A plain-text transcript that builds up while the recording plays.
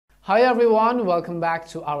Hi everyone, welcome back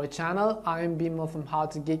to our channel. I am Bimal from How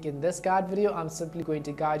to Geek. In this guide video, I'm simply going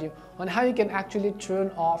to guide you on how you can actually turn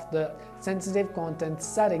off the sensitive content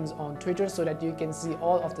settings on Twitter so that you can see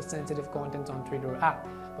all of the sensitive contents on Twitter app.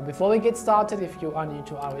 But before we get started, if you are new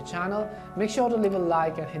to our channel, make sure to leave a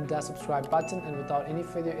like and hit that subscribe button. And without any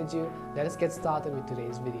further ado, let us get started with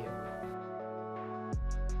today's video.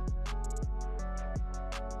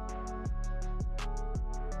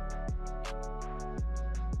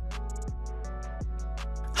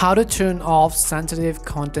 How to turn off sensitive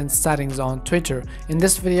content settings on Twitter. In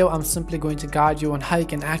this video, I'm simply going to guide you on how you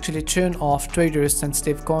can actually turn off Twitter's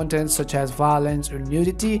sensitive content such as violence or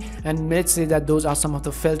nudity, and let's say that those are some of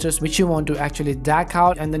the filters which you want to actually dark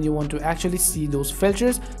out, and then you want to actually see those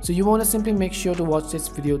filters. So you want to simply make sure to watch this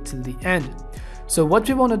video till the end. So what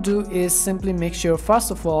we want to do is simply make sure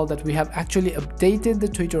first of all that we have actually updated the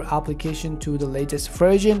Twitter application to the latest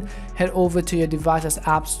version. Head over to your device's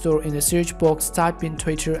app store, in the search box type in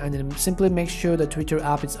Twitter, and then simply make sure the Twitter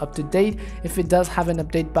app is up to date. If it does have an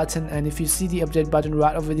update button, and if you see the update button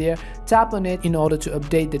right over there, tap on it in order to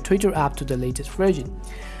update the Twitter app to the latest version.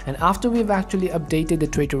 And after we've actually updated the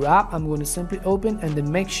Twitter app, I'm going to simply open and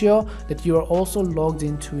then make sure that you are also logged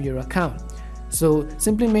into your account. So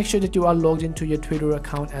simply make sure that you are logged into your Twitter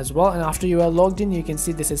account as well, and after you are logged in, you can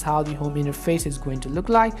see this is how the home interface is going to look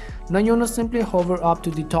like. Now you want to simply hover up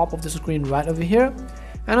to the top of the screen right over here,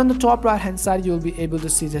 and on the top right hand side you will be able to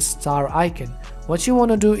see the star icon. What you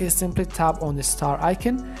want to do is simply tap on the star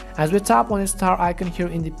icon. As we tap on the star icon here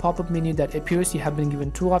in the pop-up menu that appears, you have been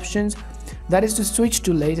given two options. That is to switch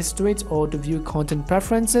to latest tweets or to view content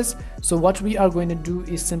preferences. So what we are going to do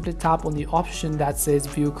is simply tap on the option that says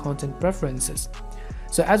view content preferences.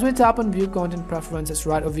 So as we tap on view content preferences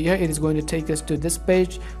right over here, it is going to take us to this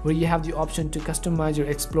page where you have the option to customize your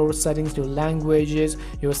Explorer settings, your languages,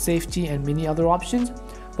 your safety, and many other options.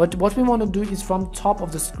 But what we want to do is from top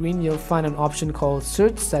of the screen, you'll find an option called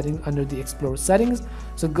search settings under the Explorer settings.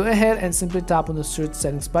 So go ahead and simply tap on the search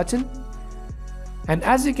settings button. And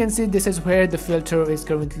as you can see, this is where the filter is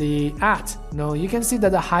currently at. Now you can see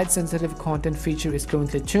that the hide sensitive content feature is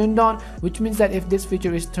currently turned on, which means that if this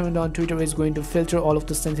feature is turned on, Twitter is going to filter all of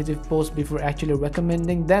the sensitive posts before actually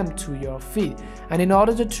recommending them to your feed. And in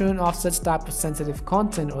order to turn off such type of sensitive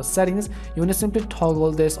content or settings, you want to simply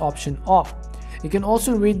toggle this option off. You can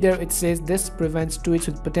also read there, it says this prevents tweets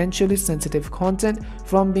with potentially sensitive content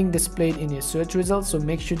from being displayed in your search results. So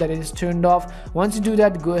make sure that it is turned off. Once you do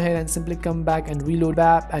that, go ahead and simply come back and reload the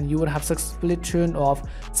app, and you would have successfully turned off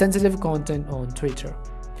sensitive content on Twitter.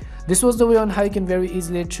 This was the way on how you can very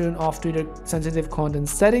easily turn off Twitter sensitive content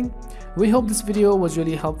setting. We hope this video was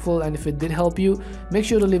really helpful, and if it did help you, make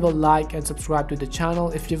sure to leave a like and subscribe to the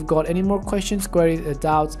channel. If you've got any more questions, queries, or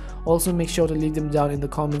doubts, also make sure to leave them down in the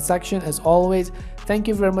comment section. As always, thank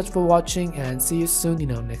you very much for watching, and see you soon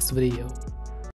in our next video.